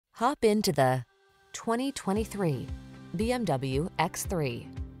Hop into the 2023 BMW X3.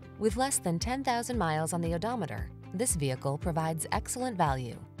 With less than 10,000 miles on the odometer, this vehicle provides excellent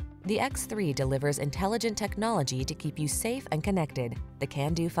value. The X3 delivers intelligent technology to keep you safe and connected, the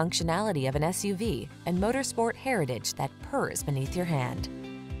can-do functionality of an SUV, and motorsport heritage that purrs beneath your hand.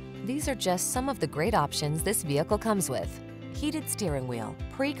 These are just some of the great options this vehicle comes with: heated steering wheel,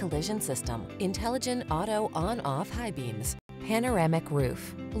 pre-collision system, intelligent auto on-off high beams, panoramic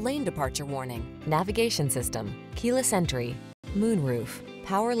roof, lane departure warning, navigation system, keyless entry, moonroof,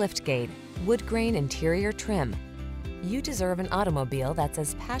 power liftgate, wood grain interior trim. You deserve an automobile that's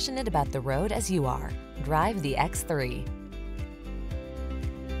as passionate about the road as you are. Drive the X3.